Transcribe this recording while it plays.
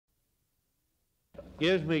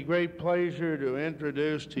gives me great pleasure to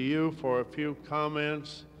introduce to you for a few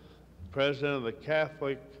comments the President of the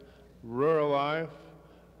Catholic Rural Life,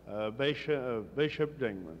 Bishop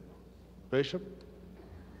Dingman. Bishop?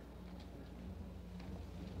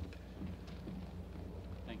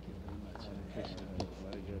 Thank you very much.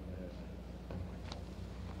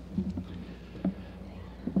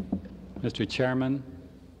 Mr. Chairman,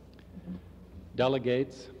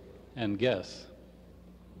 delegates, and guests.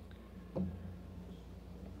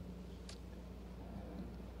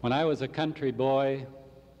 When I was a country boy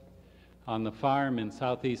on the farm in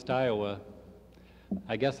southeast Iowa,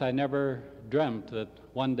 I guess I never dreamt that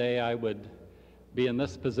one day I would be in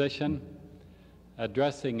this position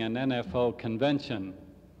addressing an NFO convention.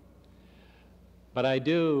 But I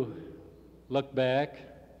do look back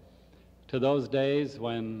to those days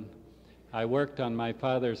when I worked on my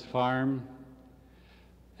father's farm,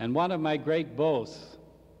 and one of my great boasts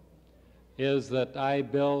is that I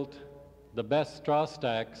built the best straw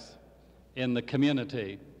stacks in the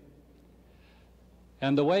community.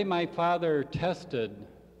 And the way my father tested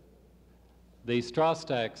the straw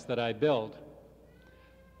stacks that I built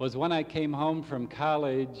was when I came home from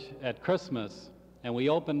college at Christmas and we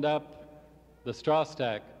opened up the straw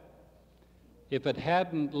stack. If it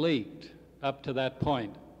hadn't leaked up to that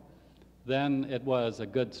point, then it was a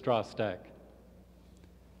good straw stack.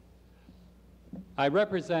 I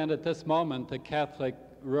represent at this moment the Catholic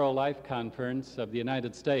Rural Life Conference of the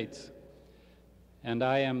United States, and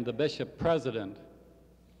I am the Bishop President.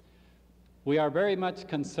 We are very much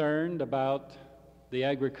concerned about the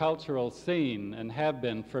agricultural scene and have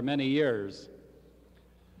been for many years.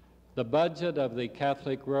 The budget of the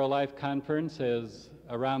Catholic Rural Life Conference is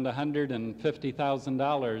around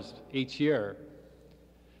 $150,000 each year.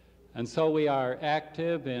 And so we are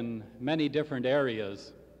active in many different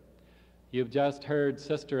areas. You've just heard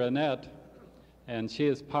Sister Annette, and she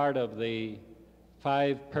is part of the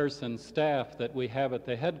 5-person staff that we have at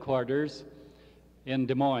the headquarters in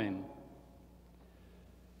Des Moines.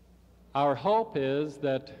 Our hope is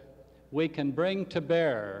that we can bring to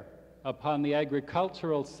bear upon the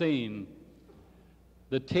agricultural scene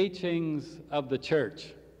the teachings of the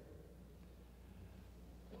Church.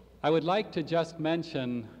 I would like to just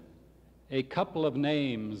mention a couple of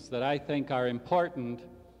names that I think are important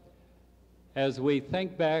as we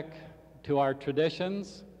think back to our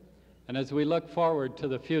traditions and as we look forward to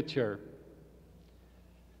the future.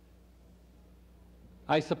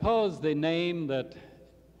 I suppose the name that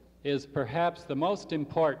is perhaps the most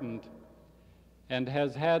important and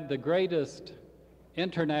has had the greatest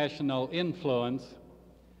international influence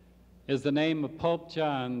is the name of Pope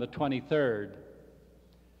John the 23rd.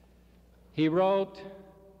 He wrote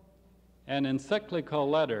an encyclical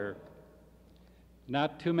letter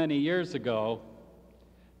not too many years ago,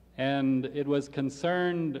 and it was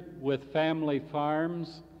concerned with family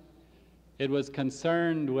farms. It was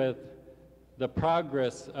concerned with the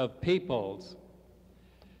progress of peoples.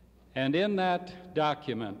 And in that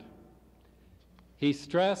document, he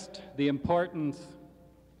stressed the importance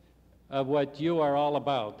of what you are all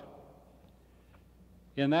about.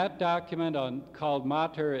 In that document called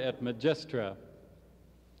Mater et Magistra,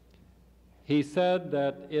 he said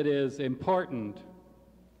that it is important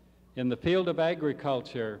in the field of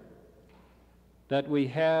agriculture that we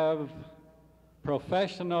have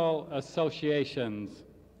professional associations.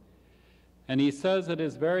 And he says it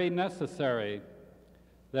is very necessary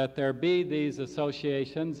that there be these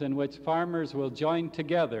associations in which farmers will join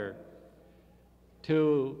together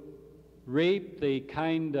to reap the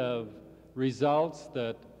kind of results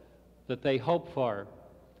that they hope for,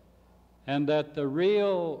 and that the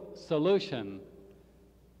real solution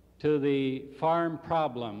to the farm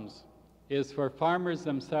problems is for farmers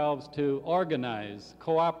themselves to organize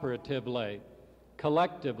cooperatively,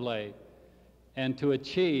 collectively, and to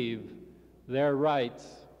achieve their rights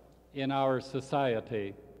in our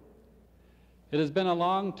society. It has been a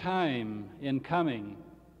long time in coming,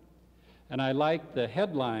 and I like the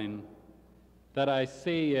headline that I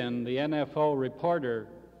see in the NFO Reporter.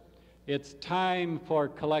 It's time for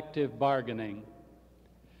collective bargaining.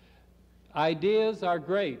 Ideas are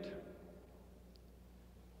great,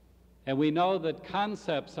 and we know that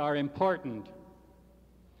concepts are important,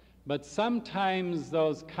 but sometimes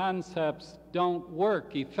those concepts don't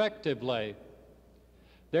work effectively.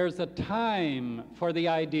 There's a time for the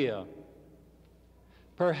idea.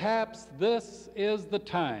 Perhaps this is the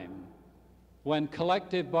time when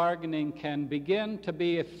collective bargaining can begin to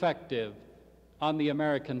be effective on the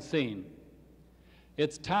American scene.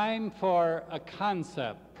 It's time for a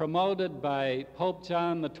concept promoted by Pope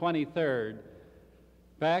John the 23rd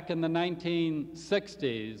back in the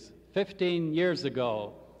 1960s 15 years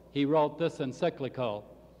ago, he wrote this encyclical.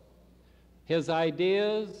 His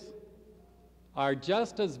ideas are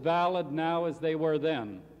just as valid now as they were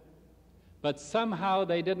then, but somehow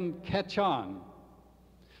they didn't catch on.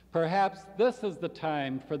 Perhaps this is the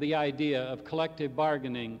time for the idea of collective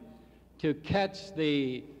bargaining to catch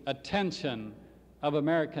the attention of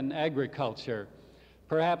American agriculture.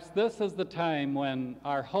 Perhaps this is the time when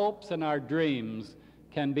our hopes and our dreams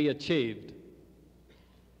can be achieved.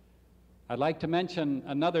 I'd like to mention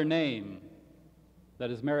another name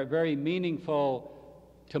that is very meaningful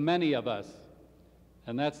to many of us,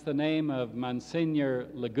 and that's the name of Monsignor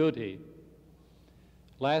Liguti.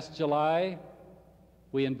 Last July,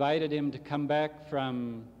 we invited him to come back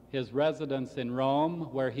from his residence in Rome,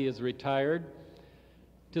 where he is retired,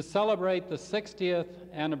 to celebrate the 60th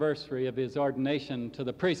anniversary of his ordination to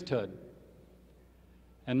the priesthood.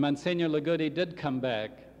 And Monsignor Liguti did come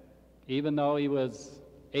back, even though he was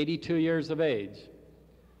 82 years of age.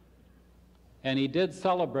 And he did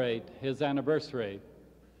celebrate his anniversary.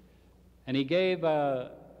 And he gave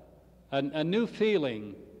a new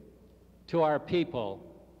feeling to our people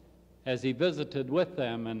as he visited with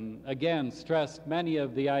them and again stressed many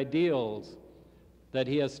of the ideals that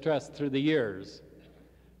he has stressed through the years.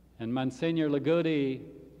 And Monsignor Liguti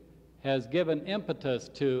has given impetus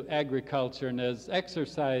to agriculture and has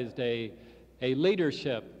exercised a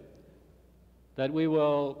leadership that we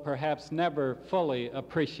will perhaps never fully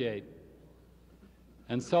appreciate.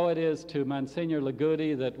 And so it is to Monsignor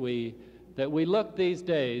Liguti that we look these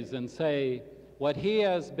days and say, what he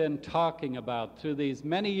has been talking about through these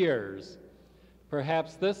many years,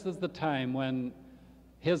 perhaps this is the time when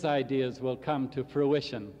his ideas will come to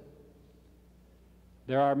fruition.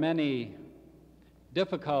 There are many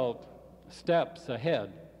difficult steps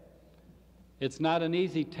ahead. It's not an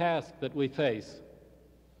easy task that we face.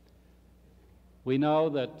 We know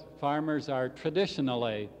that farmers are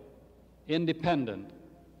traditionally independent,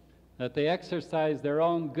 that they exercise their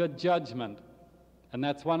own good judgment. And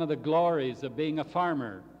that's one of the glories of being a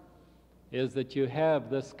farmer, is that you have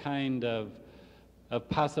this kind of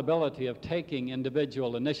possibility of taking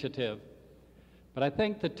individual initiative. But I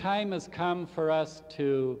think the time has come for us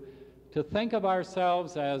to think of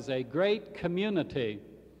ourselves as a great community.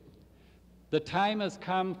 The time has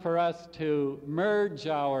come for us to merge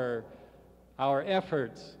our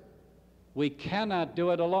efforts. We cannot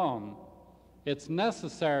do it alone. It's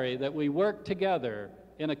necessary that we work together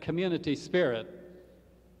in a community spirit.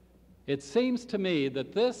 It seems to me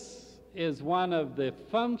that this is one of the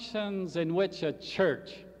functions in which a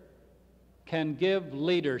church can give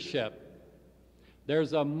leadership.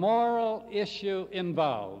 There's a moral issue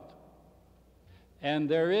involved, and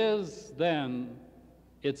there is then,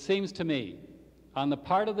 it seems to me, on the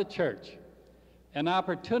part of the church, an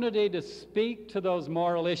opportunity to speak to those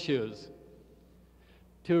moral issues,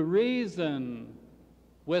 to reason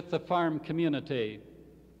with the farm community,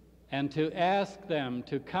 and to ask them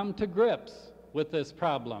to come to grips with this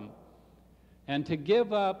problem and to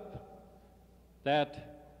give up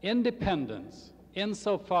that independence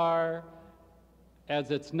insofar as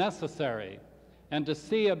it's necessary, and to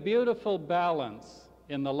see a beautiful balance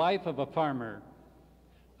in the life of a farmer,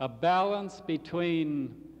 a balance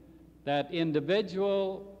between that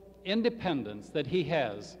individual independence that he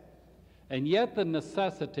has and yet the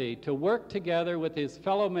necessity to work together with his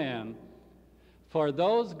fellow man for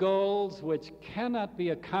those goals which cannot be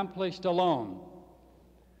accomplished alone.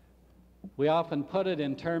 We often put it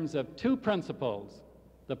in terms of two principles,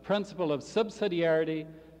 the principle of subsidiarity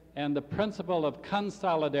and the principle of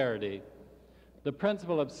consolidarity. The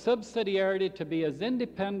principle of subsidiarity to be as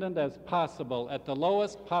independent as possible at the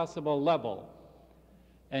lowest possible level,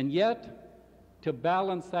 and yet to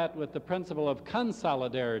balance that with the principle of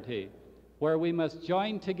consolidarity, where we must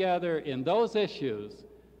join together in those issues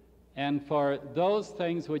and for those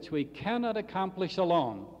things which we cannot accomplish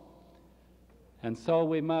alone. And so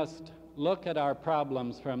we must look at our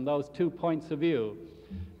problems from those 2 points of view.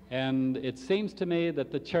 And it seems to me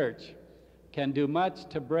that the church can do much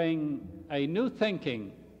to bring a new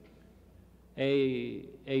thinking, a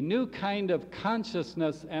new kind of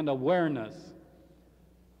consciousness and awareness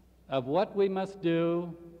of what we must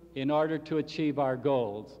do in order to achieve our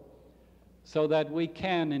goals, so that we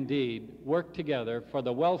can indeed work together for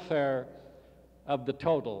the welfare of the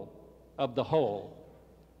total, of the whole.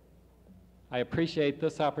 I appreciate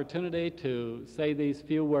this opportunity to say these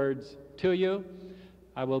few words to you.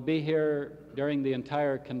 I will be here during the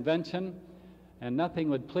entire convention, and nothing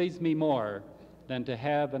would please me more than to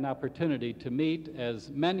have an opportunity to meet as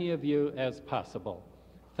many of you as possible.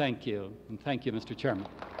 Thank you, and thank you, Mr. Chairman.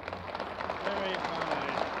 Very fine.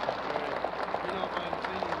 You know,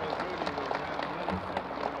 Monsignor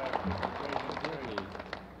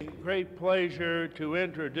great pleasure to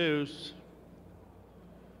introduce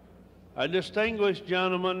a distinguished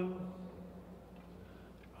gentleman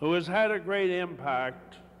who has had a great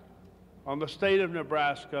impact on the state of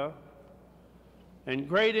Nebraska and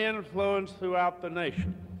great influence throughout the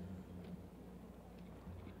nation.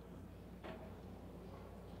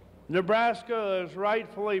 Nebraska is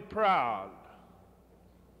rightfully proud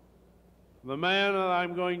of the man that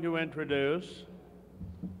I'm going to introduce,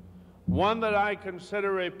 one that I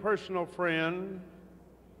consider a personal friend,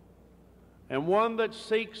 and one that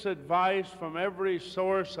seeks advice from every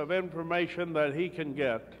source of information that he can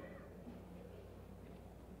get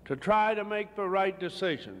to try to make the right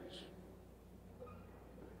decisions.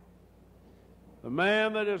 The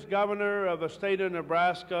man that is governor of the state of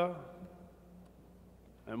Nebraska,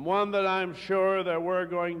 and one that I'm sure that we're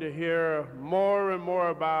going to hear more and more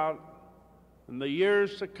about in the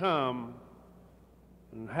years to come,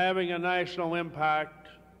 and having a national impact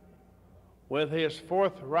with his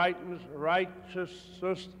forthright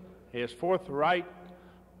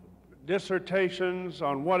dissertations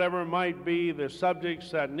on whatever might be the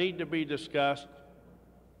subjects that need to be discussed,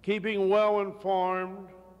 keeping well informed,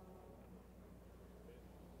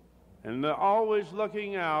 and always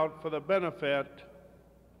looking out for the benefit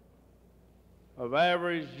of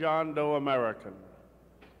average John Doe American.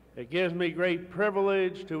 It gives me great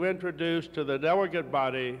privilege to introduce to the delegate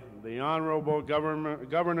body the Honorable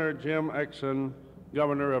Governor Jim Exon,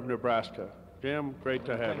 Governor of Nebraska. Jim, great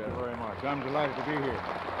to have you. Thank you very much. I'm delighted to be here.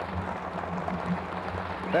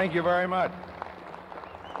 Thank you very much.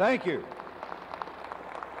 Thank you.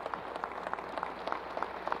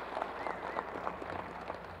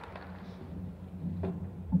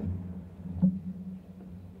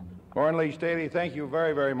 Warren Lee Staley, thank you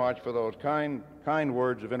very, very much for those kind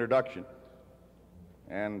words of introduction.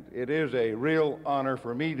 And it is a real honor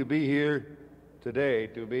for me to be here today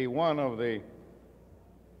to be one of the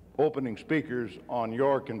opening speakers on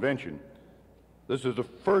your convention. This is the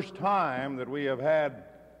first time that we have had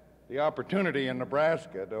the opportunity in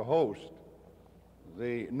Nebraska to host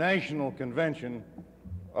the national convention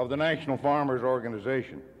of the National Farmers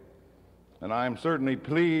Organization. And I'm certainly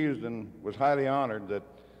pleased and was highly honored that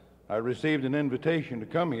I received an invitation to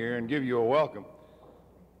come here and give you a welcome,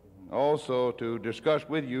 also to discuss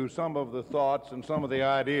with you some of the thoughts and some of the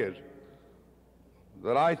ideas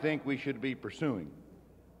that I think we should be pursuing.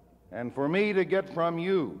 And for me to get from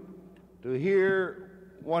you to hear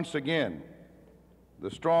once again the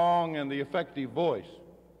strong and the effective voice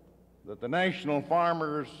that the National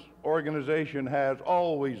Farmers Organization has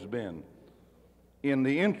always been in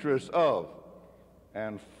the interests of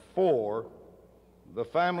and for the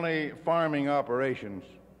family farming operations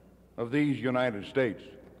of these United States.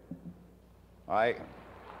 I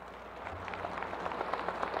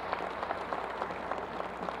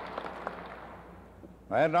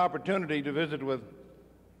had an opportunity to visit with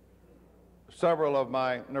several of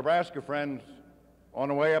my Nebraska friends on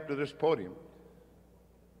the way up to this podium.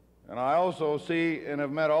 And I also see and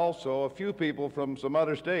have met also a few people from some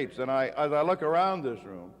other states. And as I look around this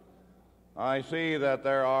room, I see that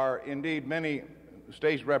there are indeed many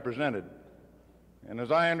states represented. And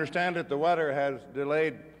as I understand it, the weather has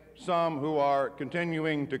delayed some who are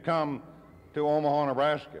continuing to come to Omaha,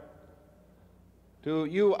 Nebraska. To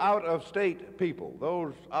you out-of-state people,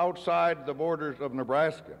 those outside the borders of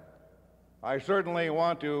Nebraska, I certainly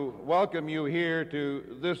want to welcome you here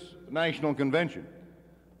to this national convention.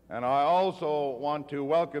 And I also want to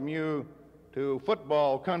welcome you to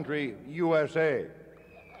football country, USA.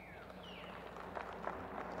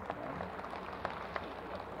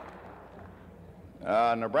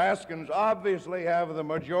 Nebraskans obviously have the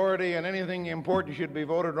majority, and anything important should be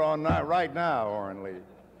voted on right now, Warren Lee.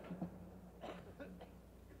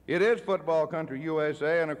 It is football country,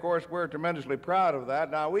 USA, and of course we're tremendously proud of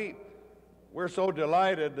that. Now we're so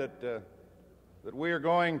delighted that we are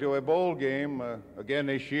going to a bowl game again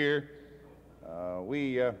this year.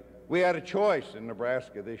 We had a choice in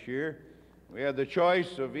Nebraska this year. We had the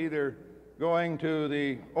choice of either going to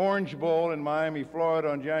the Orange Bowl in Miami,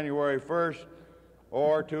 Florida on January 1st,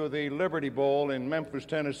 or to the Liberty Bowl in Memphis,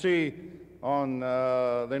 Tennessee on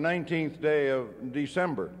the 19th day of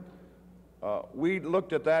December. We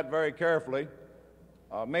looked at that very carefully,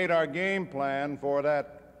 made our game plan for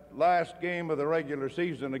that last game of the regular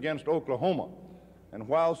season against Oklahoma. And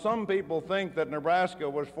while some people think that Nebraska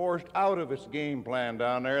was forced out of its game plan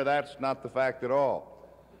down there, that's not the fact at all.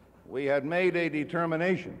 We had made a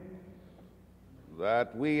determination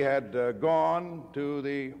that we had gone to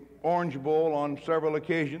the Orange Bowl on several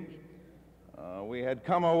occasions. We had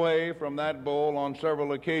come away from that bowl on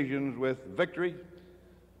several occasions with victory,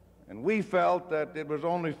 And we felt that it was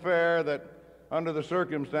only fair that under the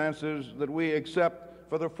circumstances that we accept,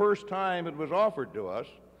 for the first time it was offered to us,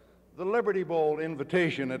 the Liberty Bowl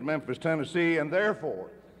invitation at Memphis, Tennessee, and therefore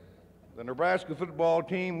the Nebraska football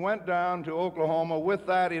team went down to Oklahoma with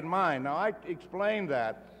that in mind. Now, I explained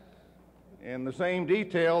that in the same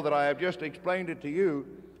detail that I have just explained it to you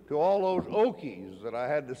to all those Okies that I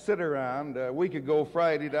had to sit around a week ago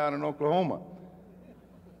Friday down in Oklahoma.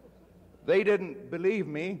 They didn't believe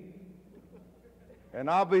me, and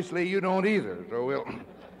obviously you don't either, so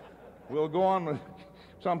we'll go on with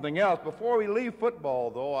something else. Before we leave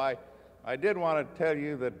football, though, I did want to tell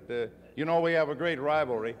you that, you know, we have a great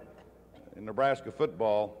rivalry in Nebraska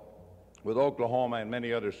football with Oklahoma and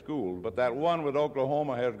many other schools, but that one with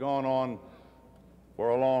Oklahoma has gone on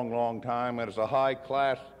for a long, long time, and it's a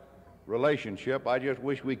high-class relationship. I just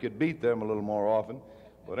wish we could beat them a little more often.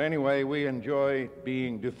 But anyway, we enjoy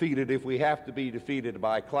being defeated if we have to be defeated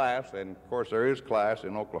by class, and of course there is class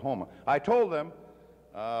in Oklahoma. I told them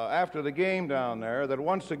after the game down there that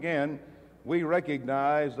once again we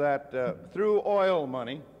recognize that through oil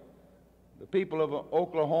money, the people of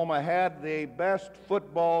Oklahoma had the best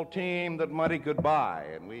football team that money could buy,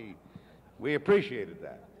 and we appreciated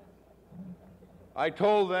that. I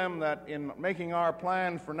told them that in making our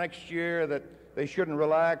plans for next year that they shouldn't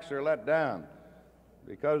relax or let down,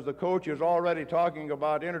 because the coach is already talking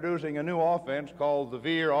about introducing a new offense called the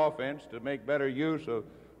Veer offense to make better use of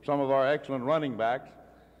some of our excellent running backs.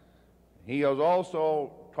 He is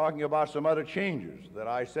also talking about some other changes that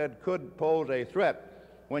I said could pose a threat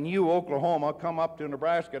when you, Oklahoma, come up to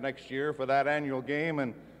Nebraska next year for that annual game,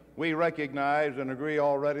 and we recognize and agree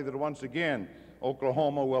already that once again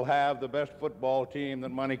Oklahoma will have the best football team that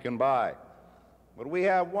money can buy. But we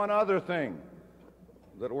have one other thing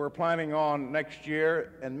that we're planning on next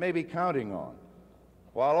year and maybe counting on.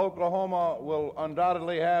 While Oklahoma will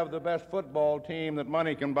undoubtedly have the best football team that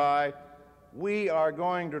money can buy, we are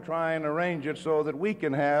going to try and arrange it so that we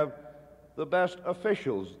can have the best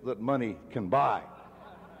officials that money can buy.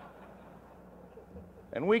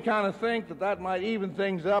 And we kind of think that that might even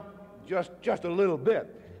things up just a little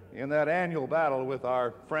bit in that annual battle with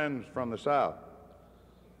our friends from the South.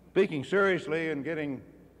 Speaking seriously and getting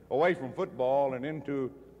away from football and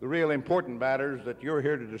into the real important matters that you're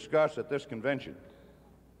here to discuss at this convention,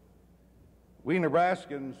 we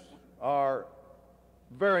Nebraskans are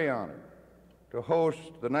very honored to host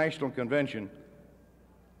the National Convention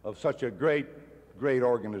of such a great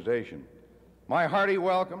organization. My hearty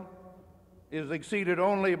welcome is exceeded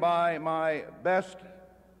only by my best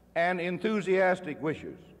and enthusiastic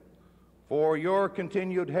wishes for your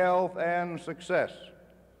continued health and success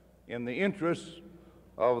in the interests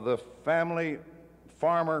of the family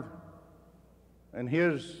farmer and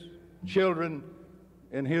his children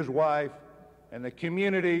and his wife and the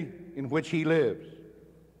community in which he lives.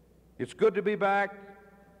 It's good to be back,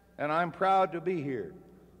 and I'm proud to be here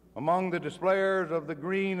among the displayers of the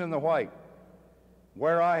green and the white,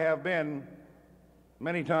 where I have been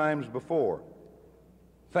many times before.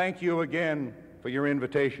 Thank you again for your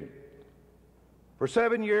invitation. For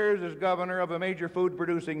 7 years as governor of a major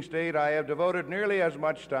food-producing state, I have devoted nearly as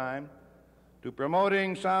much time to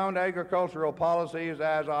promoting sound agricultural policies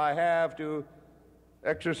as I have to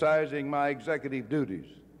exercising my executive duties.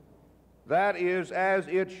 That is as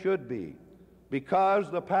it should be,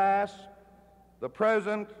 because the past, the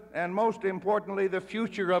present, and most importantly, the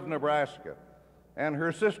future of Nebraska and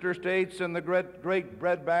her sister states in the great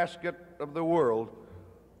breadbasket of the world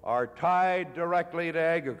are tied directly to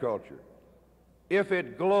agriculture. If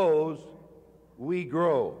it glows, we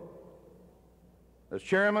grow. As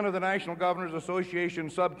chairman of the National Governors Association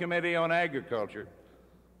Subcommittee on Agriculture,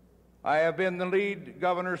 I have been the lead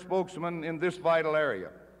governor spokesman in this vital area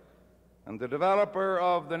and the developer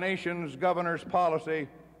of the nation's governor's policy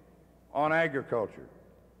on agriculture.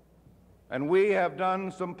 And we have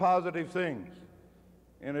done some positive things.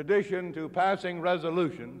 In addition to passing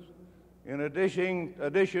resolutions, in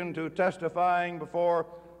addition to testifying before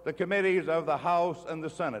the committees of the House and the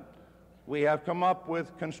Senate, we have come up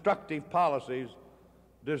with constructive policies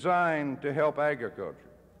designed to help agriculture.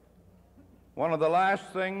 One of the last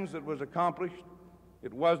things that was accomplished,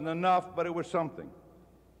 it wasn't enough, but it was something.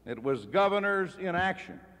 It was governors in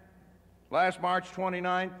action. Last March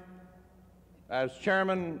 29th, as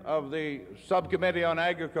chairman of the Subcommittee on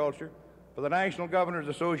Agriculture for the National Governors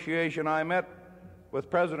Association, I met with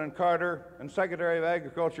President Carter and Secretary of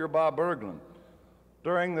Agriculture Bob Berglund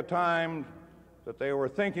during the time that they were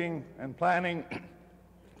thinking and planning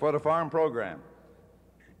for the farm program.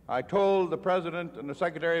 I told the President and the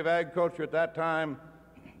Secretary of Agriculture at that time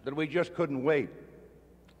that we just couldn't wait.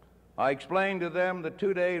 I explained to them that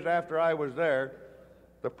 2 days after I was there,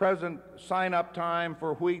 the present sign-up time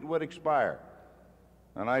for wheat would expire.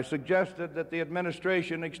 And I suggested that the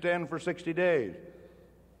administration extend for 60 days,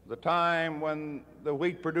 the time when the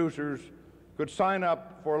wheat producers could sign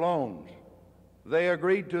up for loans. They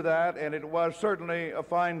agreed to that, and it was certainly a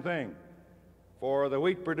fine thing for the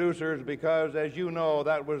wheat producers because, as you know,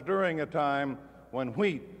 that was during a time when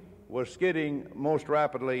wheat was skidding most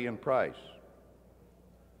rapidly in price.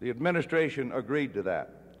 The administration agreed to that.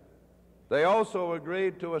 They also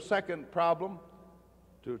agreed to a second problem,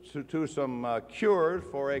 to some cures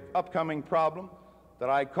for an upcoming problem that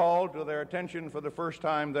I called to their attention for the first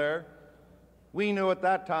time there. We knew at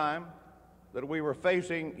that time that we were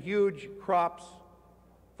facing huge crops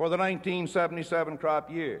for the 1977 crop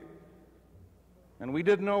year. And we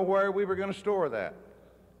didn't know where we were going to store that.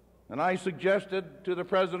 And I suggested to the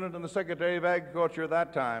President and the Secretary of Agriculture at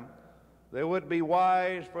that time that it would be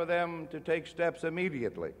wise for them to take steps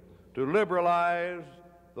immediately to liberalize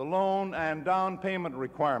the loan and down payment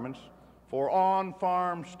requirements for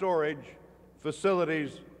on-farm storage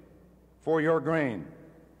facilities for your grain.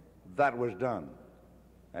 That was done.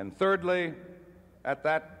 And thirdly, at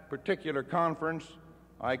that particular conference,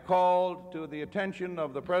 I called to the attention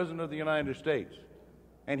of the President of the United States,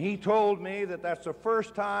 and he told me that that's the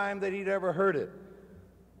first time that he'd ever heard it,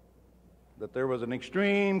 that there was an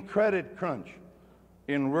extreme credit crunch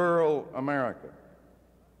in rural America.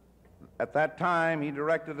 At that time, he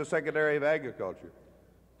directed the Secretary of Agriculture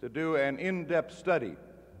to do an in-depth study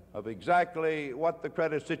of exactly what the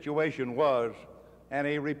credit situation was, and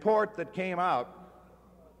a report that came out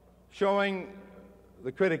showing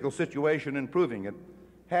the critical situation, improving it,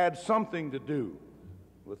 had something to do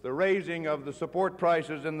with the raising of the support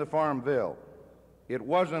prices in the Farm Bill. It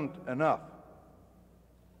wasn't enough.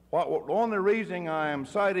 The only reason I am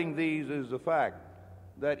citing these is the fact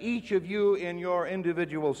that each of you in your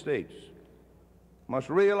individual states must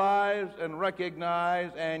realize and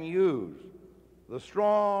recognize and use the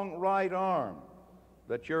strong right arm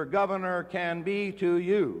that your governor can be to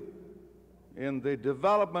you in the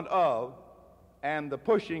development of and the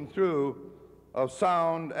pushing through of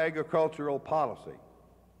sound agricultural policy.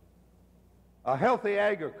 A healthy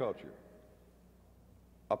agriculture,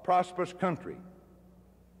 a prosperous country.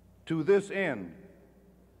 To this end,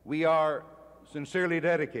 we are sincerely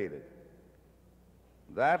dedicated.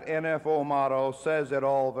 That NFO motto says it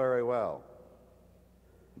all very well.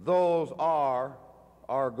 Those are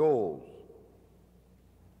our goals,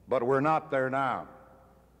 but we're not there now.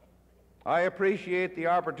 I appreciate the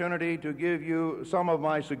opportunity to give you some of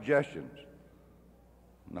my suggestions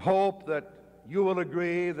and hope that you will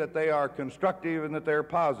agree that they are constructive and that they're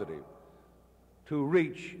positive to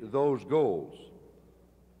reach those goals.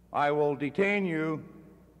 I will detain you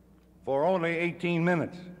for only 18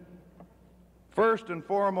 minutes. First and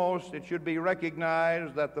foremost, it should be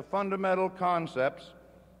recognized that the fundamental concepts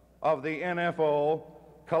of the NFO,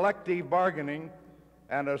 collective bargaining,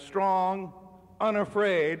 and a strong,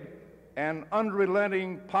 unafraid, and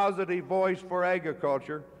unrelenting positive voice for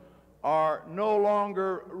agriculture are no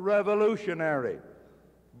longer revolutionary,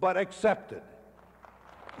 but accepted.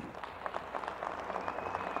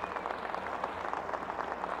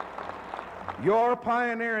 Your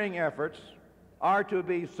pioneering efforts are to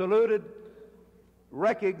be saluted,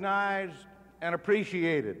 recognized, and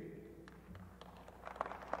appreciated.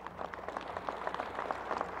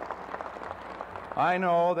 I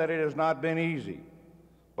know that it has not been easy,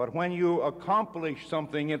 but when you accomplish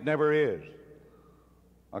something, it never is.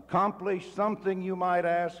 Accomplish something, you might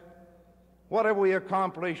ask. What have we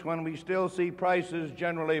accomplished when we still see prices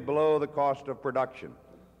generally below the cost of production?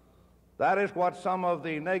 That is what some of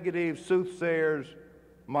the negative soothsayers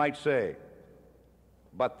might say.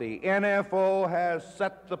 But the NFO has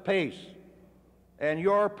set the pace, and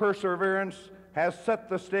your perseverance has set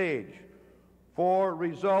the stage for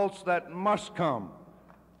results that must come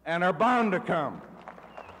and are bound to come.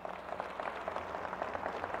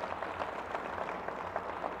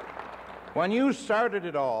 When you started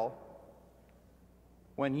it all,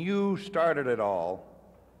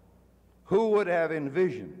 who would have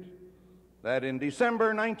envisioned that in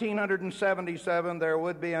December 1977 there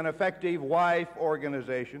would be an effective wife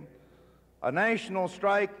organization, a national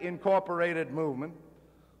strike incorporated movement,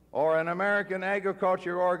 or an American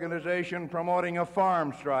agriculture organization promoting a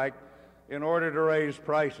farm strike in order to raise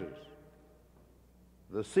prices?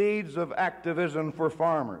 The seeds of activism for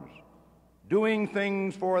farmers, doing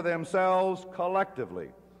things for themselves collectively,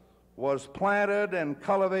 was planted and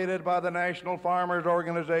cultivated by the National Farmers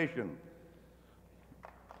Organization.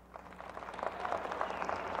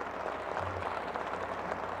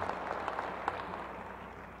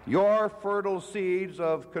 your fertile seeds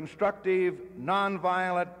of constructive,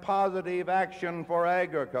 nonviolent, positive action for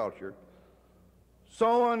agriculture,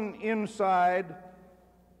 sown inside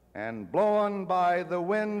and blown by the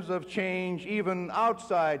winds of change even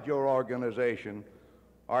outside your organization,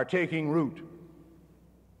 are taking root.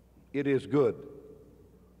 It is good.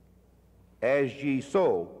 As ye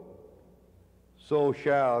sow, so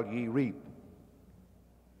shall ye reap.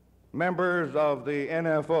 Members of the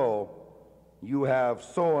NFO, you have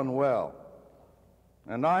sown well,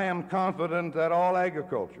 and I am confident that all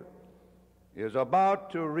agriculture is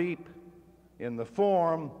about to reap in the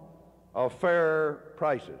form of fair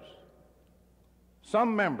prices.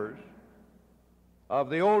 Some members of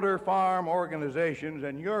the older farm organizations,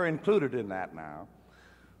 and you're included in that now,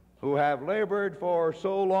 who have labored for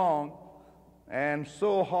so long and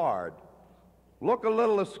so hard, look a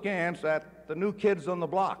little askance at the new kids on the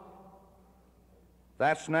block.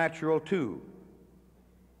 That's natural too.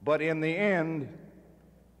 But in the end,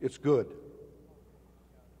 it's good.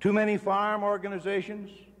 Too many farm organizations?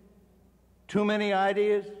 Too many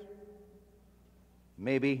ideas?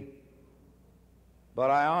 Maybe. But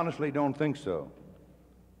I honestly don't think so.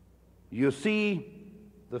 You see,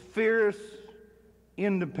 the fierce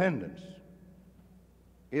independence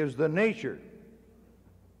is the nature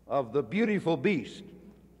of the beautiful beast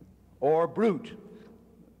or brute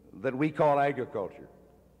that we call agriculture.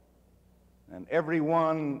 And every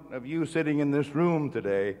one of you sitting in this room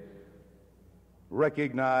today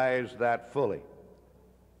recognize that fully.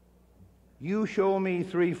 You show me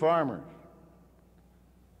 3 farmers,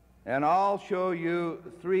 and I'll show you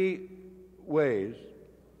 3 ways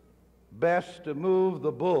best to move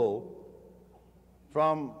the bull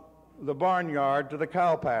from the barnyard to the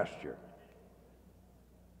cow pasture.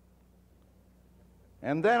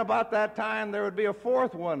 And then about that time, there would be a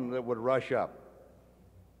 4th one that would rush up,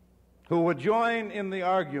 who would join in the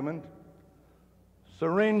argument,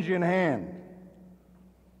 syringe in hand,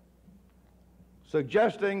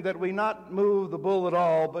 suggesting that we not move the bull at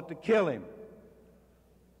all, but to kill him.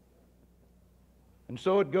 And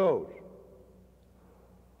so it goes.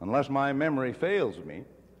 Unless my memory fails me,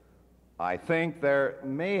 I think there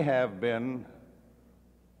may have been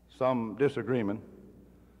some disagreement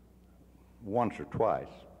once or twice,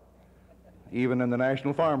 even in the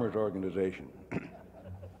National Farmers Organization.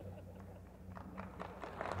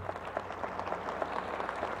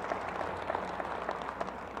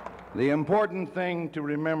 The important thing to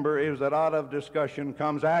remember is that out of discussion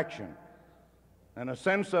comes action and a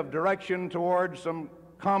sense of direction towards some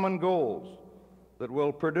common goals that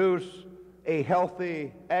will produce a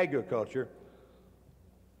healthy agriculture,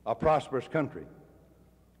 a prosperous country.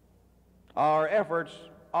 Our efforts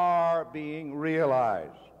are being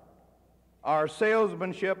realized. Our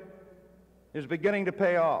salesmanship is beginning to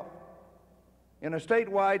pay off. In a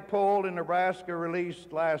statewide poll in Nebraska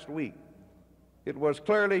released last week, it was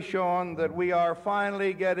clearly shown that we are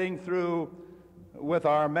finally getting through with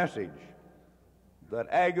our message that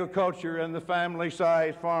agriculture and the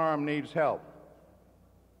family-sized farm needs help.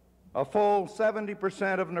 A full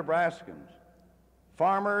 70% of Nebraskans,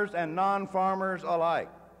 farmers and non-farmers alike,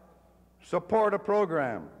 support a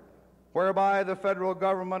program whereby the federal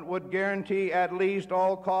government would guarantee at least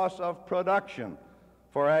all costs of production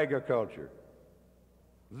for agriculture.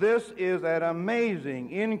 This is an amazing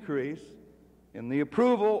increase in the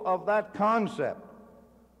approval of that concept,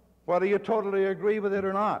 whether you totally agree with it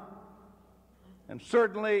or not. And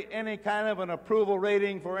certainly any kind of an approval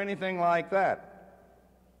rating for anything like that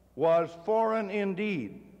was foreign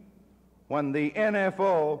indeed when the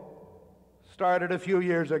NFO started a few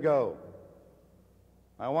years ago.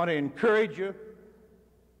 I want to encourage you.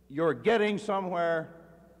 You're getting somewhere.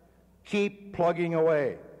 Keep plugging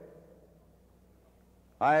away.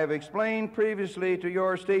 I have explained previously to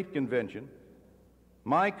your state convention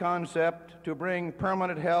my concept to bring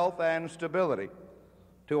permanent health and stability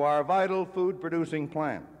to our vital food-producing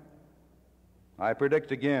plant. I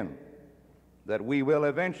predict again that we will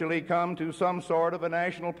eventually come to some sort of a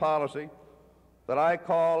national policy that I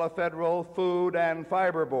call a federal food and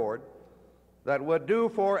fiber board that would do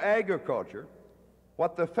for agriculture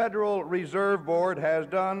what the Federal Reserve Board has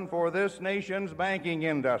done for this nation's banking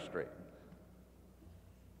industry.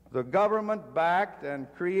 The government-backed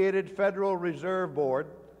and created Federal Reserve Board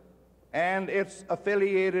and its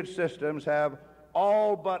affiliated systems have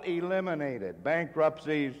all but eliminated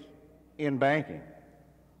bankruptcies in banking,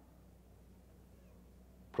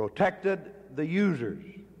 protected the users,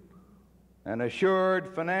 and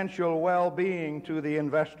assured financial well-being to the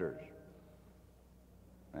investors.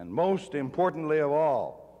 And most importantly of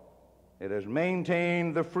all, it has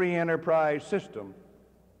maintained the free enterprise system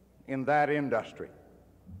in that industry.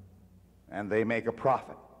 and they make a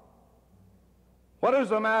profit. What is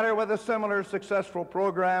the matter with a similar successful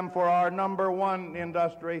program for our number one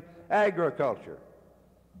industry, agriculture?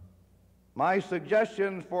 My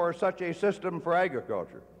suggestion for such a system for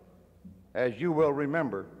agriculture, as you will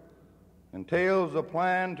remember, entails a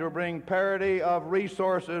plan to bring parity of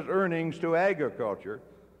resources earnings to agriculture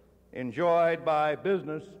enjoyed by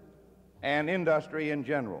business and industry in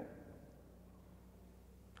general.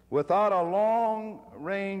 Without a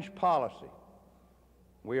long-range policy,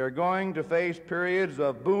 we are going to face periods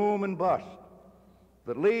of boom and bust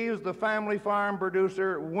that leaves the family farm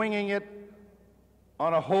producer winging it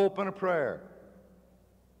on a hope and a prayer.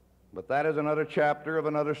 But that is another chapter of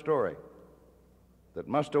another story that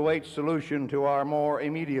must await solution to our more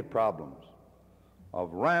immediate problems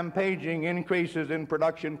of rampaging increases in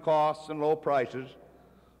production costs and low prices,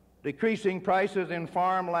 decreasing prices in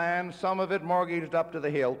farmland, some of it mortgaged up to the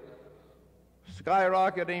hilt,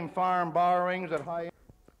 skyrocketing farm borrowings at high...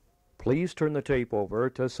 Please turn the tape over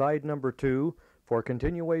to side number 2 for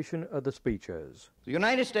continuation of the speeches. The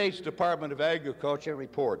United States Department of Agriculture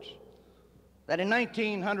reports that in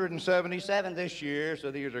 1977, this year, so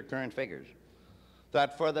these are current figures,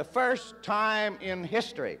 that for the first time in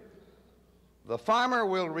history, the farmer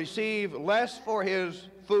will receive less for his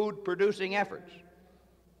food-producing efforts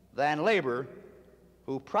than labor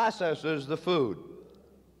who processes the food.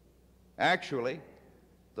 Actually,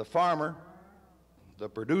 the farmer, the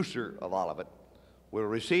producer of all of it, will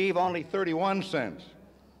receive only 31 cents,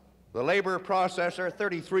 the labor processor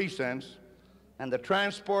 33 cents, and the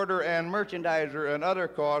transporter and merchandiser and other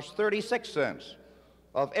costs 36 cents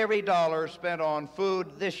of every dollar spent on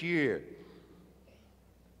food this year.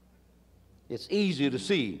 It's easy to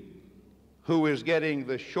see who is getting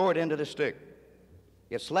the short end of the stick.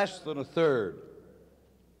 It's less than a third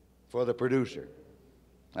for the producer.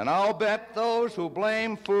 And I'll bet those who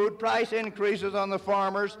blame food price increases on the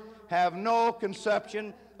farmers have no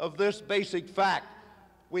conception of this basic fact.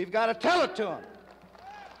 We've got to tell it to them.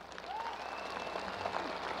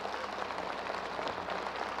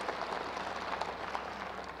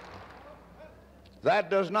 That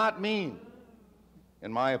does not mean,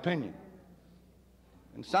 in my opinion,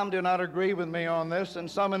 and some do not agree with me on this, and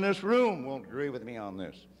some in this room won't agree with me on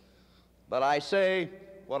this, but I say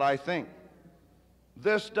what I think.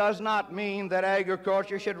 This does not mean that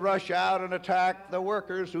agriculture should rush out and attack the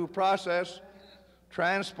workers who process,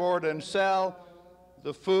 transport, and sell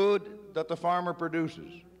the food that the farmer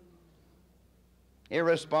produces.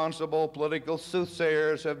 Irresponsible political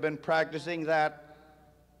soothsayers have been practicing that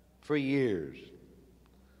for years.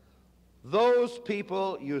 Those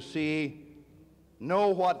people, you see, know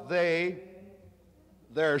what their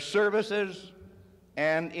services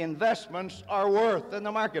and investments are worth in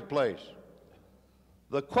the marketplace.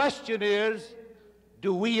 The question is,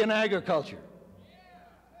 do we in agriculture?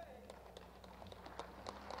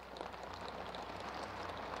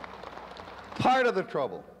 Part of the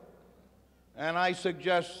trouble, and I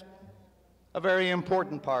suggest a very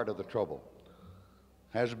important part of the trouble,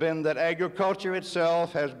 has been that agriculture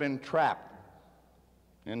itself has been trapped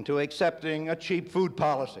into accepting a cheap food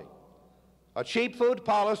policy. A cheap food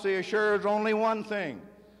policy assures only one thing: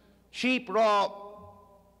 cheap raw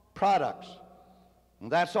products.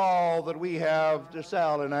 And that's all that we have to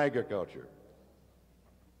sell in agriculture.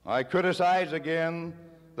 I criticize again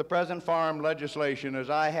the present farm legislation, as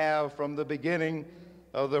I have from the beginning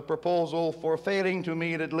of the proposal, for failing to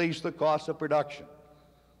meet at least the cost of production.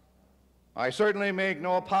 I certainly make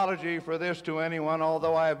no apology for this to anyone,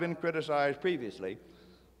 although I have been criticized previously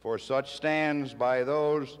for such stands by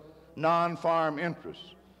those non-farm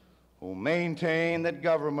interests who maintain that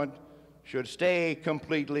government should stay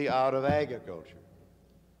completely out of agriculture.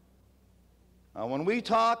 Now, when we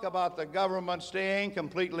talk about the government staying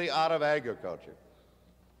completely out of agriculture,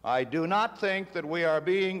 I do not think that we are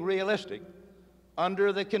being realistic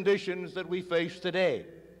under the conditions that we face today.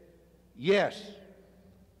 Yes,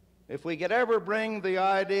 if we could ever bring the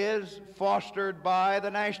ideas fostered by the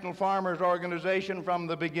National Farmers Organization from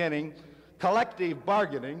the beginning, collective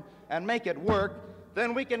bargaining, and make it work,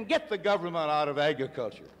 then we can get the government out of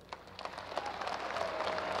agriculture.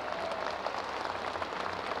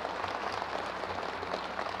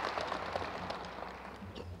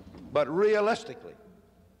 But realistically,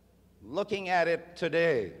 looking at it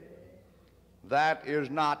today, that is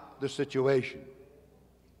not the situation.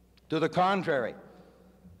 To the contrary,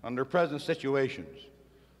 under present situations,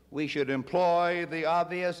 we should employ the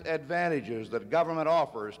obvious advantages that government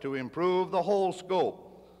offers to improve the whole scope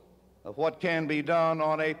of what can be done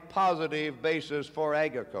on a positive basis for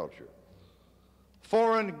agriculture.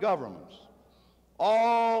 Foreign governments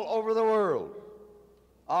all over the world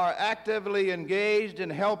are actively engaged in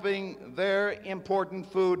helping their important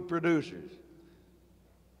food producers.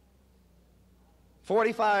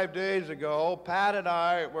 45 days ago, Pat and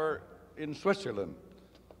I were in Switzerland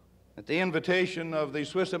at the invitation of the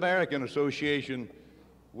Swiss American Association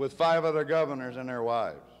with 5 other governors and their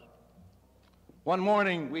wives. One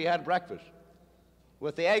morning we had breakfast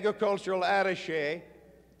with the agricultural attaché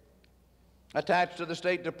attached to the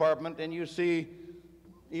State Department, and you see,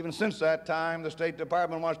 even since that time, the State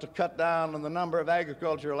Department wants to cut down on the number of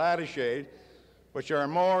agricultural attachés, which are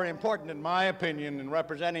more important, in my opinion, in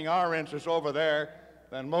representing our interests over there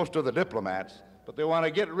than most of the diplomats, but they want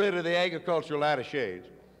to get rid of the agricultural attachés.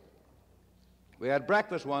 We had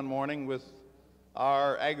breakfast one morning with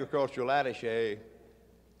our agricultural attaché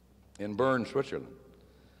in Bern, Switzerland.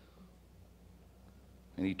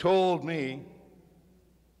 And he told me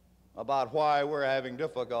about why we're having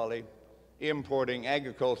difficulty importing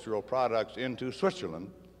agricultural products into Switzerland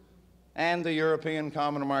and the European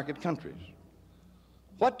Common Market countries.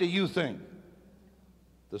 What do you think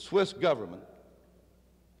the Swiss government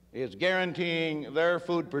is guaranteeing their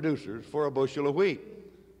food producers for a bushel of wheat?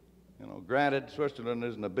 You know, granted, Switzerland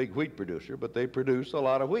isn't a big wheat producer, but they produce a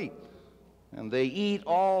lot of wheat. And they eat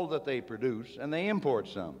all that they produce, and they import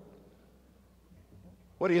some.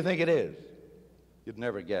 What do you think it is? You'd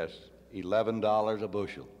never guess. $11 a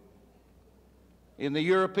bushel. In the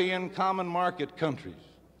European Common Market countries,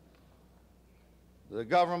 the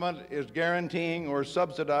government is guaranteeing or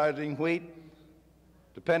subsidizing wheat,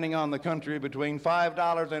 depending on the country, between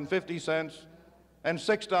 $5.50 and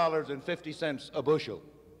 $6.50 a bushel.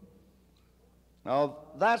 Now,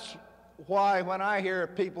 that's why when I hear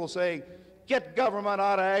people say, get government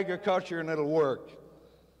out of agriculture and it'll work,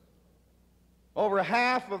 over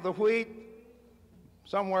half of the wheat,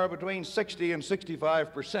 somewhere between 60 and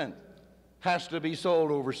 65%, has to be sold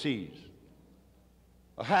overseas.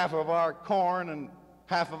 Half of our corn and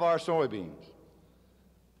half of our soybeans.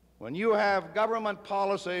 When you have government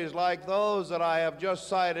policies like those that I have just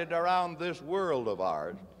cited around this world of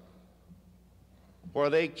ours, where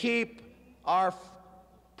they keep our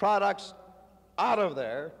products out of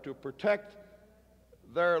there to protect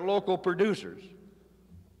their local producers,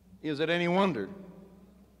 is it any wonder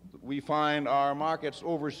that we find our markets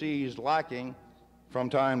overseas lacking from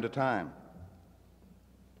time to time?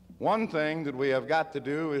 One thing that we have got to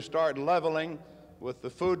do is start leveling with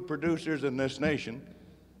the food producers in this nation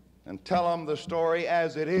and tell them the story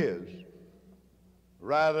as it is,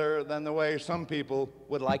 rather than the way some people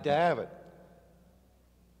would like to have it.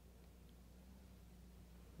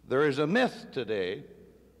 There is a myth today,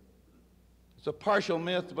 it's a partial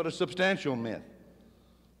myth but a substantial myth,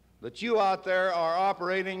 that you out there are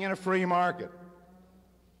operating in a free market.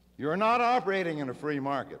 You're not operating in a free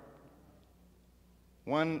market.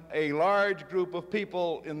 When a large group of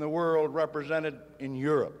people in the world represented in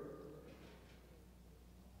Europe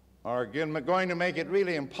are going to make it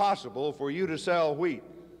really impossible for you to sell wheat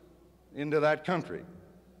into that country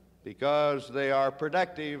because they are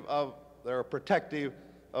protective of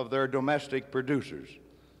their domestic producers.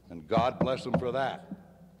 And God bless them for that.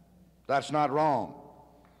 That's not wrong.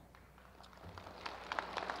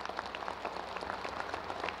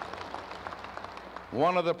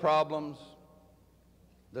 One of the problems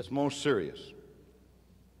that's most serious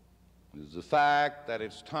is the fact that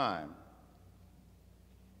it's time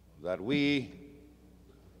that we,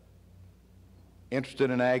 interested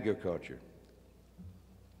in agriculture,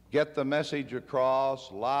 get the message across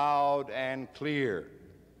loud and clear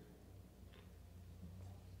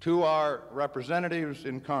to our representatives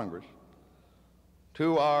in Congress,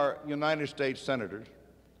 to our United States senators,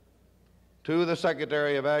 to the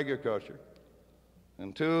Secretary of Agriculture,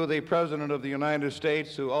 and to the President of the United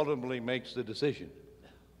States, who ultimately makes the decision.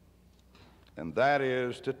 And that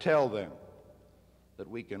is to tell them that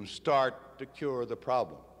we can start to cure the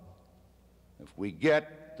problem if we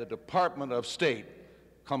get the Department of State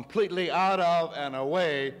completely out of and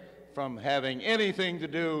away from having anything to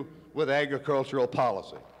do with agricultural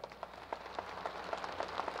policy.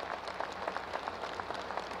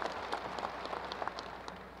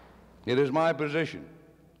 It is my position,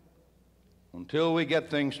 until we get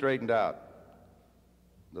things straightened out,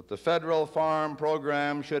 that the federal farm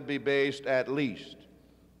program should be based at least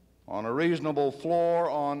on a reasonable floor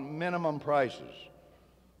on minimum prices,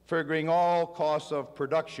 figuring all costs of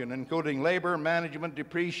production, including labor, management,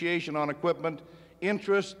 depreciation on equipment,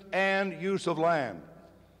 interest, and use of land.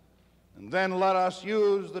 And then let us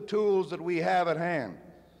use the tools that we have at hand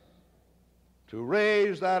to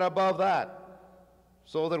raise that above that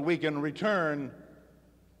so that we can return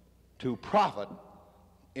to profit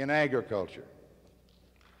in agriculture.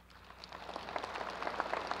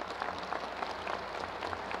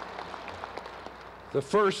 The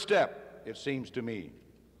first step, it seems to me,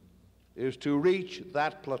 is to reach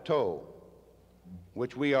that plateau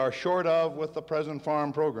which we are short of with the present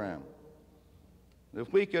farm program.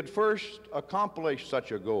 If we could first accomplish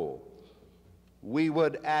such a goal, we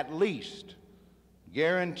would at least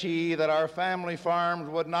guarantee that our family farms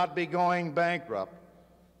would not be going bankrupt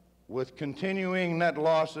with continuing net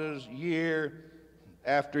losses year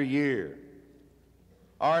after year.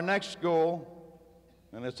 Our next goal,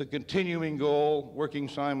 and it's a continuing goal working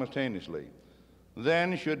simultaneously,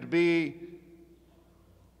 then should be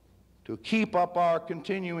to keep up our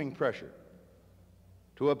continuing pressure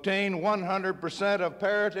to obtain 100% of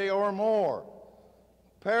parity or more.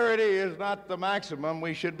 Parity is not the maximum.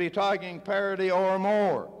 We should be talking parity or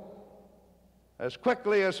more as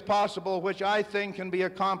quickly as possible, which I think can be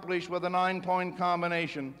accomplished with a 9-point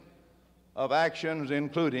combination of actions,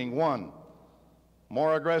 including: 1,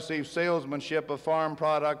 more aggressive salesmanship of farm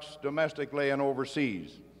products domestically and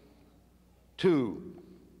overseas; 2,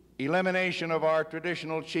 elimination of our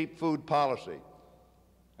traditional cheap food policy,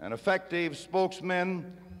 and effective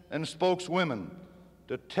spokesmen and spokeswomen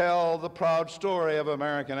to tell the proud story of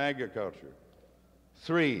American agriculture;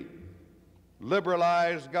 3,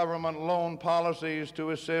 liberalize government loan policies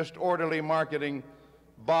to assist orderly marketing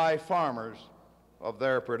by farmers of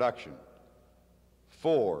their production;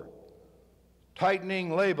 4,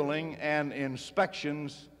 tightening labeling and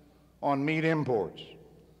inspections on meat imports;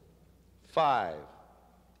 5,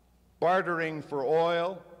 bartering for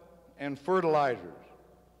oil and fertilizers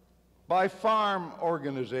by farm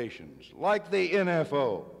organizations like the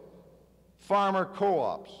NFO, farmer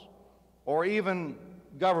co-ops, or even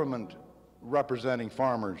government representing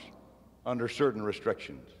farmers under certain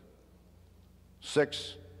restrictions;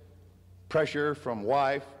 6, pressure from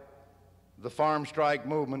WIFE, the farm strike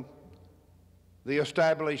movement, the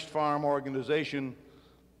established farm organization,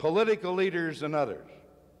 political leaders, and others;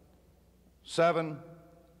 7,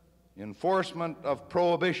 enforcement of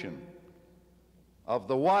prohibition of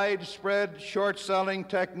the widespread short-selling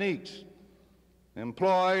techniques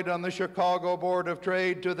employed on the Chicago Board of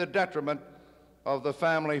Trade to the detriment of the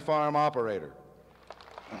family farm operator;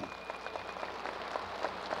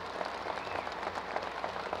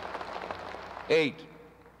 8,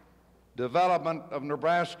 development of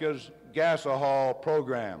Nebraska's gasohol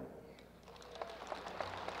program;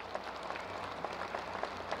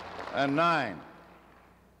 and 9,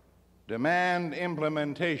 demand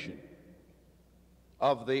implementation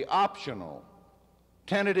of the optional,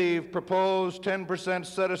 tentative proposed 10%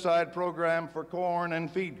 set-aside program for corn and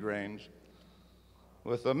feed grains,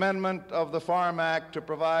 with amendment of the Farm Act to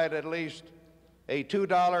provide at least a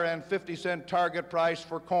 $2.50 target price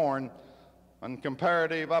for corn and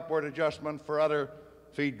comparative upward adjustment for other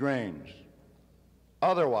feed grains.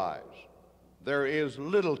 Otherwise, there is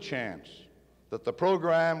little chance that the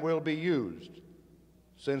program will be used,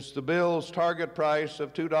 since the bill's target price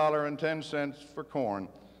of $2.10 for corn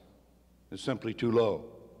is simply too low.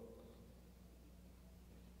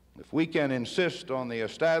 If we can insist on the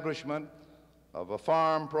establishment of a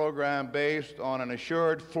farm program based on an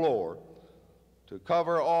assured floor to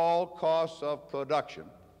cover all costs of production,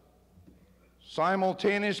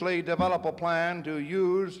 simultaneously develop a plan to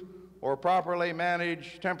use or properly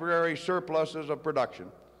manage temporary surpluses of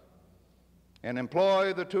production, and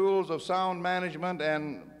employ the tools of sound management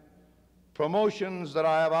and promotions that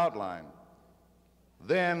I have outlined,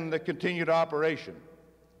 then the continued operation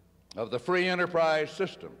of the free enterprise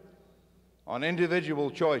system on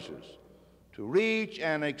individual choices to reach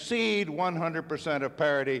and exceed 100% of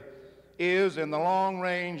parity is in the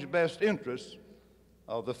long-range best interests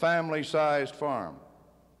of the family-sized farm.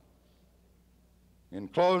 In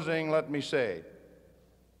closing, let me say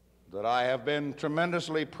that I have been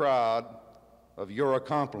tremendously proud of your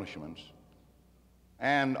accomplishments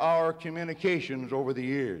and our communications over the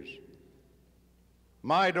years.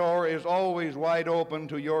 My door is always wide open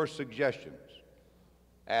to your suggestions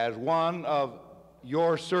as one of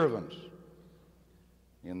your servants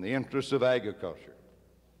in the interests of agriculture.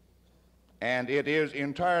 And it is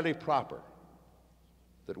entirely proper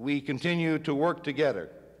that we continue to work together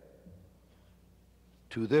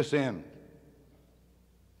to this end,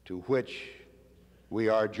 to which we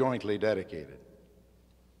are jointly dedicated.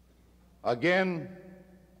 Again,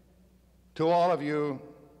 to all of you,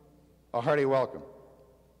 a hearty welcome.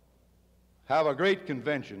 Have a great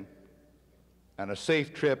convention and a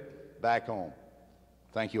safe trip back home.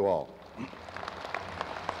 Thank you all.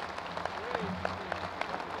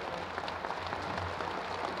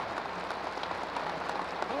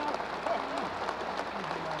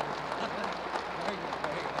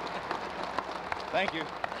 Thank you.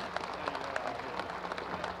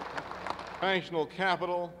 national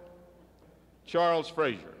capital, Charles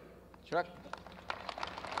Frazier. Chuck.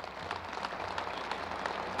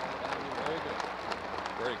 Very good.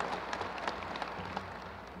 Very good.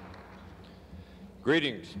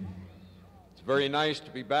 Greetings. It's very nice to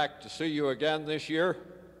be back to see you again this year.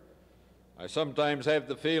 I sometimes have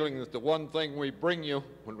the feeling that the one thing we bring you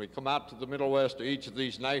when we come out to the Middle West to each of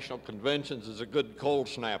these national conventions is a good cold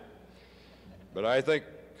snap. But I think,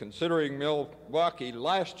 considering Milwaukee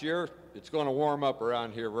last year, it's going to warm up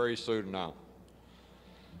around here very soon now.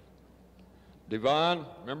 Devon,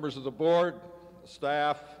 members of the board,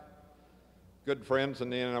 staff, good friends in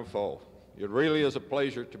the NFO, it really is a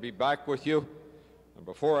pleasure to be back with you. And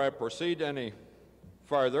before I proceed any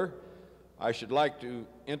farther, I should like to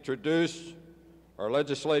introduce our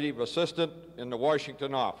legislative assistant in the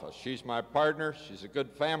Washington office. She's my partner. She's a good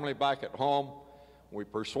family back at home. We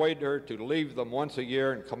persuade her to leave them once a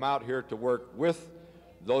year and come out here to work with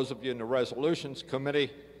those of you in the Resolutions Committee.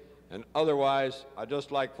 And otherwise, I'd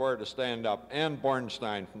just like for her to stand up. Ann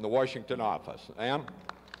Bornstein from the Washington office. Ann?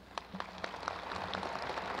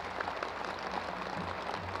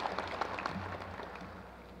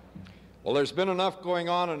 Well, there's been enough going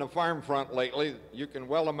on the farm front lately. You can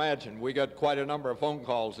well imagine we got quite a number of phone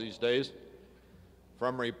calls these days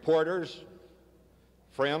from reporters,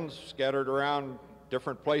 friends scattered around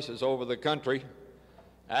different places over the country,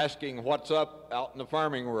 asking what's up out in the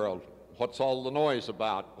farming world, what's all the noise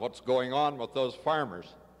about, what's going on with those farmers.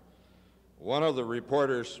 One of the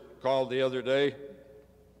reporters called the other day,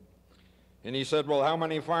 and he said, well, how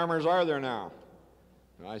many farmers are there now?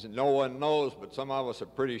 And I said, no one knows, but some of us are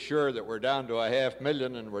pretty sure that we're down to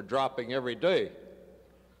 500,000 and we're dropping every day.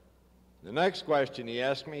 The next question he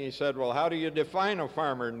asked me, he said, well, how do you define a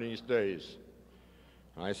farmer in these days?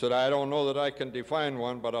 And I said, I don't know that I can define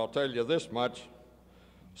one, but I'll tell you this much.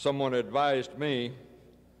 Someone advised me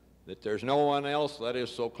that there's no one else that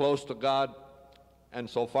is so close to God and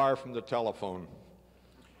so far from the telephone.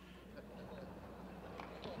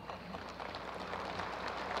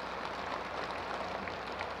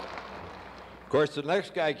 Of course, the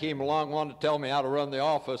next guy came along, wanted to tell me how to run the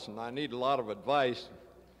office, and I need a lot of advice.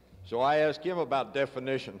 So I asked him about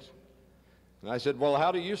definitions. And I said, well,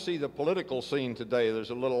 how do you see the political scene today? There's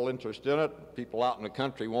a little interest in it. People out in the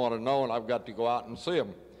country want to know, and I've got to go out and see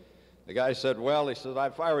them. The guy said, well, he said,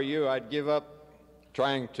 if I were you, I'd give up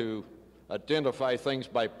trying to identify things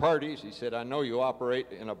by parties. He said, I know you operate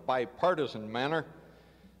in a bipartisan manner,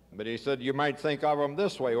 but he said, you might think of them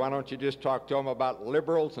this way. Why don't you just talk to them about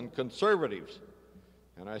liberals and conservatives?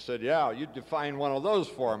 And I said, yeah, you define one of those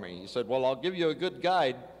for me. He said, well, I'll give you a good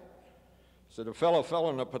guide. He said, a fellow fell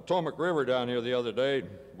in the Potomac River down here the other day,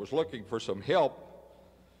 was looking for some help,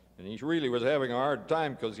 and he really was having a hard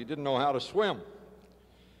time because he didn't know how to swim.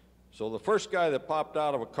 So the first guy that popped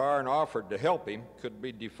out of a car and offered to help him could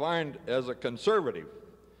be defined as a conservative.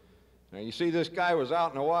 Now, you see, this guy was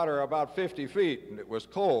out in the water about 50 feet, and it was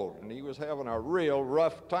cold, and he was having a real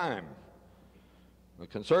rough time. The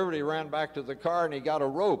conservative ran back to the car, and he got a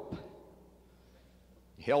rope.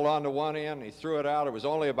 He held on to one end, he threw it out. It was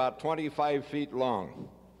only about 25 feet long.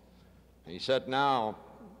 He said, now,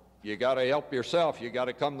 you got to help yourself. You got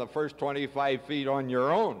to come the first 25 feet on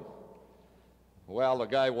your own. Well, the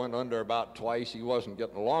guy went under about twice. He wasn't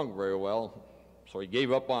getting along very well, so he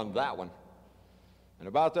gave up on that one. And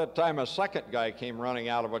about that time, a second guy came running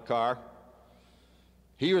out of a car.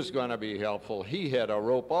 He was going to be helpful. He had a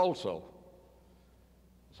rope also.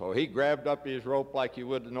 So he grabbed up his rope like you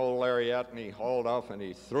would an old lariat, and he hauled off, and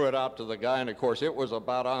he threw it out to the guy, and of course it was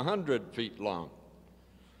about 100 feet long.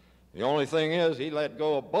 The only thing is, he let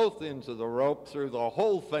go of both ends of the rope, threw the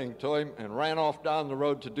whole thing to him, and ran off down the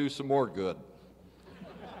road to do some more good.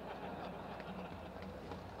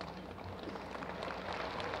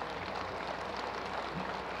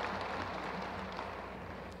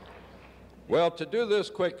 Well, to do this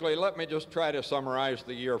quickly, let me just try to summarize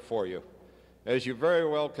the year for you. As you very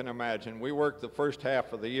well can imagine, we worked the first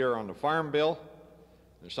half of the year on the Farm Bill.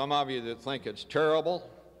 There's some of you that think it's terrible.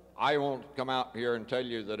 I won't come out here and tell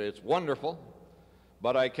you that it's wonderful,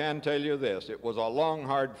 but I can tell you this. It was a long,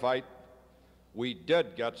 hard fight. We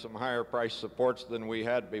did get some higher price supports than we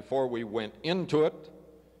had before we went into it.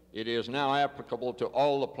 It is now applicable to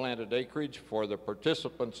all the planted acreage for the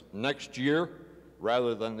participants next year,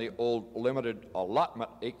 rather than the old limited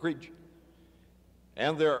allotment acreage.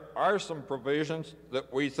 And there are some provisions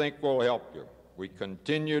that we think will help you. We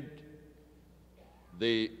continued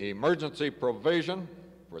the emergency provision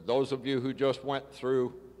for those of you who just went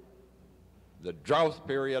through the drought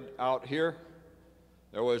period out here.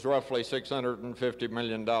 There was roughly $650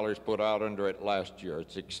 million put out under it last year.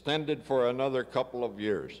 It's extended for another couple of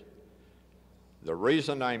years. The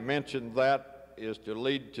reason I mentioned that is to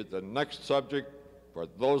lead to the next subject for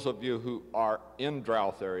those of you who are in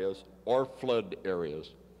drought areas or flood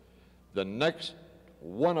areas.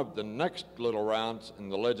 One of the next little rounds in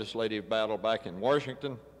the legislative battle back in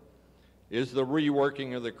Washington is the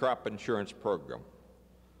reworking of the crop insurance program.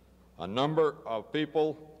 A number of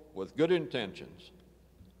people with good intentions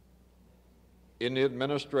in the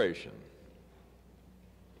administration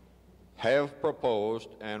have proposed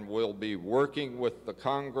and will be working with the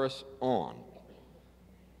Congress on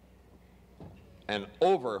an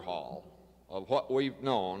overhaul of what we've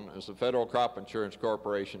known as the Federal Crop Insurance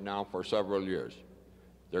Corporation now for several years.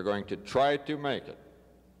 They're going to try to make it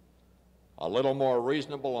a little more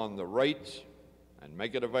reasonable on the rates and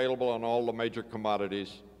make it available on all the major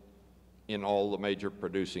commodities in all the major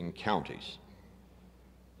producing counties.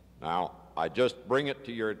 Now, I just bring it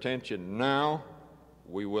to your attention now.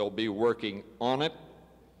 We will be working on it.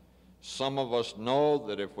 Some of us know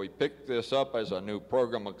that if we pick this up as a new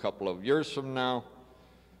program a couple of years from now,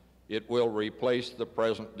 it will replace the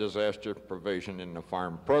present disaster provision in the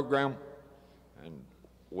farm program. And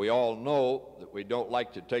we all know that we don't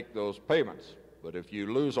like to take those payments, but if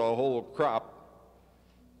you lose a whole crop,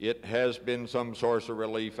 it has been some source of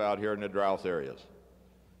relief out here in the drought areas.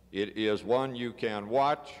 It is one you can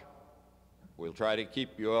watch. We'll try to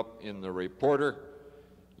keep you up in the reporter.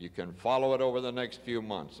 You can follow it over the next few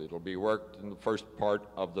months. It'll be worked in the first part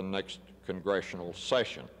of the next congressional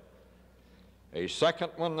session. A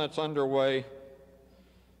second one that's underway,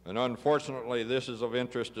 and unfortunately this is of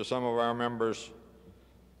interest to some of our members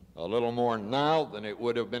a little more now than it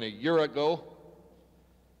would have been a year ago,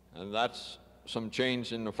 and that's some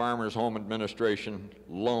change in the Farmers Home Administration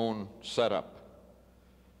loan setup.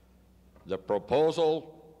 The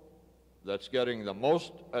proposal that's getting the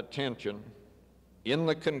most attention in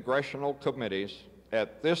the congressional committees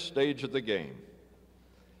at this stage of the game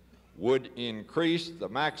would increase the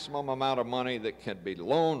maximum amount of money that can be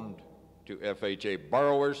loaned to FHA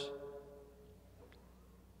borrowers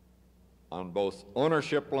on both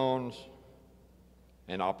ownership loans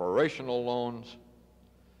and operational loans.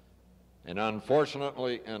 And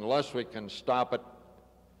unfortunately, unless we can stop it,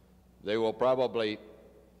 they will probably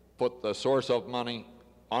put the source of money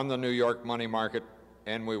on the New York money market,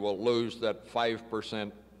 and we will lose that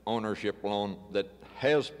 5% ownership loan that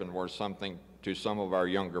has been worth something to some of our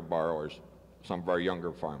younger borrowers, some of our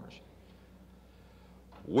younger farmers.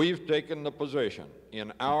 We've taken the position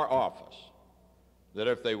in our office that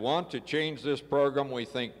if they want to change this program, we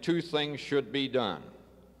think two things should be done.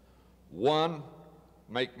 One,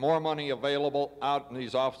 make more money available out in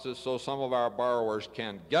these offices so some of our borrowers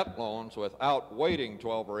can get loans without waiting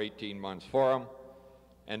 12 or 18 months for them.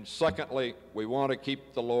 And secondly, we want to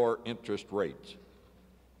keep the lower interest rates.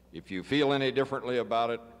 If you feel any differently about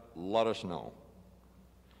it, let us know.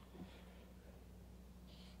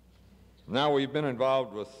 Now, we've been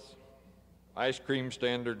involved with ice cream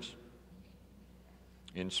standards,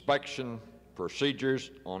 inspection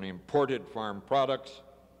procedures on imported farm products,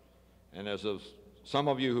 and as some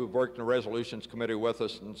of you who've worked in the resolutions committee with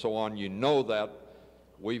us and so on, you know that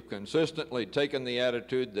we've consistently taken the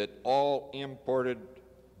attitude that all imported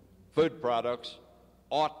food products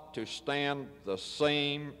ought to stand the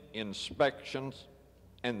same inspections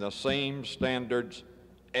and the same standards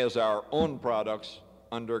as our own products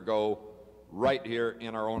undergo right here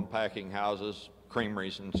in our own packing houses,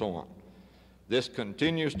 creameries, and so on. This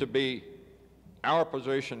continues to be our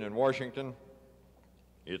position in Washington.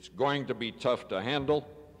 It's going to be tough to handle.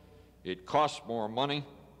 It costs more money,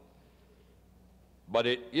 but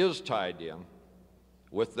it is tied in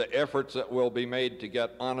with the efforts that will be made to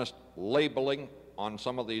get honest labeling on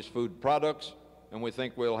some of these food products, and we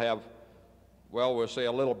think we'll have, well, we'll say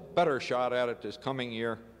a little better shot at it this coming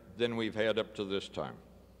year than we've had up to this time.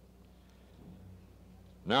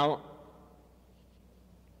 Now,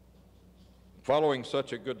 following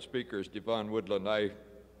such a good speaker as Devon Woodland, I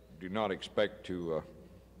do not expect to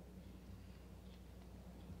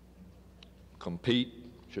compete,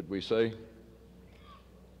 should we say.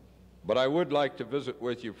 But I would like to visit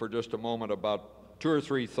with you for just a moment about 2 or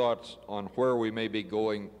 3 thoughts on where we may be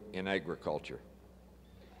going in agriculture.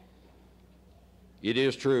 It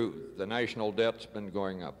is true the national debt's been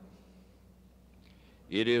going up.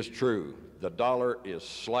 It is true the dollar is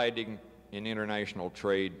sliding in international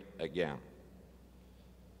trade again.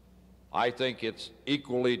 I think it's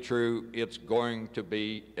equally true it's going to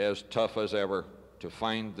be as tough as ever to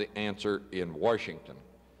find the answer in Washington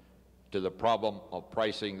to the problem of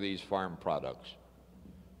pricing these farm products.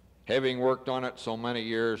 Having worked on it so many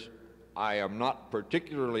years, I am not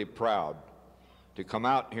particularly proud to come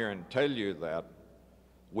out here and tell you that,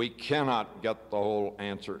 we cannot get the whole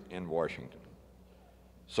answer in Washington.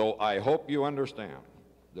 So I hope you understand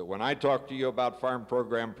that when I talk to you about farm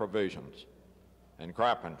program provisions and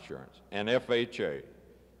crop insurance and FHA,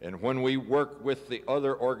 and when we work with the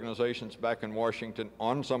other organizations back in Washington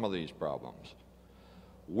on some of these problems,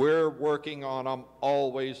 we're working on them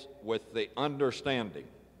always with the understanding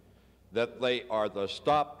that they are the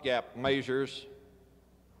stopgap measures.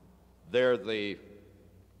 They're the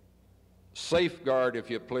safeguard, if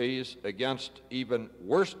you please, against even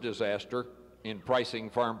worse disaster in pricing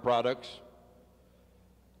farm products.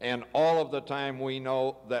 And all of the time we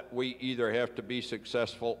know that we either have to be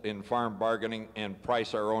successful in farm bargaining and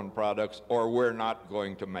price our own products, or we're not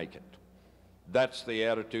going to make it. That's the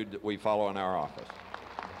attitude that we follow in our office.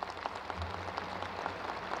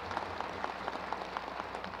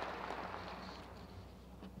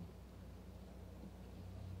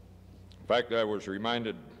 In fact, I was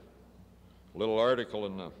reminded a little article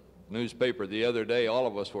in the newspaper the other day. All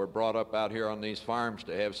of us were brought up out here on these farms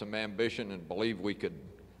to have some ambition and believe we could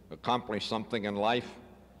accomplish something in life.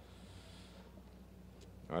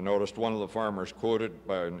 I noticed one of the farmers quoted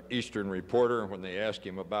by an Eastern reporter when they asked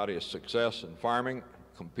him about his success in farming,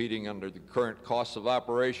 competing under the current costs of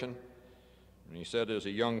operation. And he said, as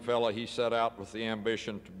a young fella, he set out with the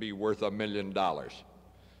ambition to be worth $1 million.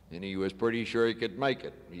 And he was pretty sure he could make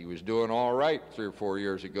it. He was doing all right 3 or 4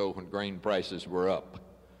 years ago when grain prices were up.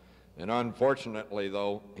 And unfortunately,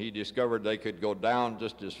 though, he discovered they could go down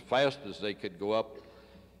just as fast as they could go up,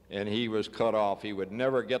 and he was cut off. He would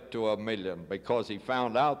never get to $1 million because he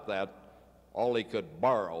found out that all he could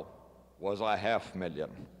borrow was $500,000.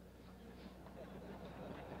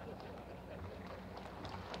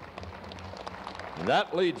 And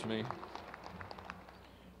that leads me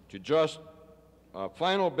to just a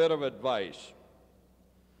final bit of advice.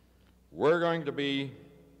 We're going to be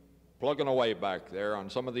plugging away back there on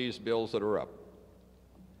some of these bills that are up.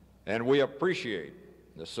 And we appreciate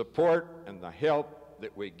the support and the help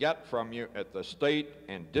that we get from you at the state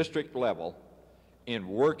and district level in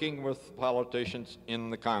working with politicians in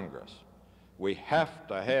the Congress. We have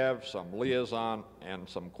to have some liaison and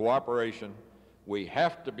some cooperation. We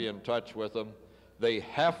have to be in touch with them. They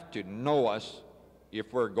have to know us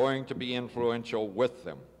if we're going to be influential with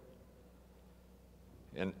them.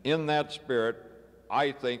 And in that spirit,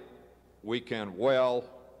 I think we can well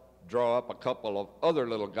draw up a couple of other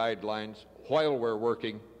little guidelines while we're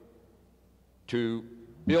working to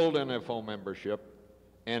build NFO membership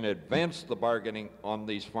and advance the bargaining on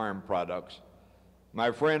these farm products.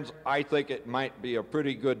 My friends, I think it might be a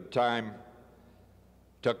pretty good time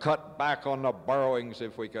to cut back on the borrowings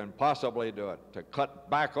if we can possibly do it, to cut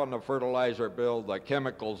back on the fertilizer bill, the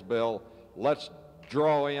chemicals bill. Let's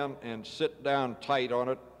draw in and sit down tight on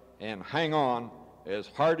it and hang on as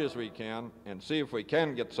hard as we can and see if we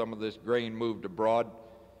can get some of this grain moved abroad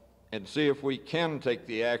and see if we can take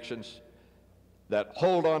the actions that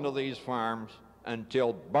hold on to these farms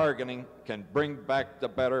until bargaining can bring back the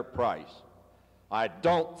better price. I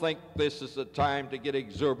don't think this is the time to get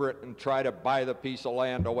exuberant and try to buy the piece of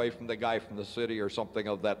land away from the guy from the city or something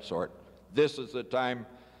of that sort. This is the time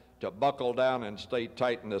to buckle down and stay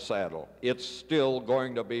tight in the saddle. It's still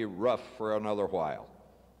going to be rough for another while.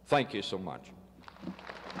 Thank you so much.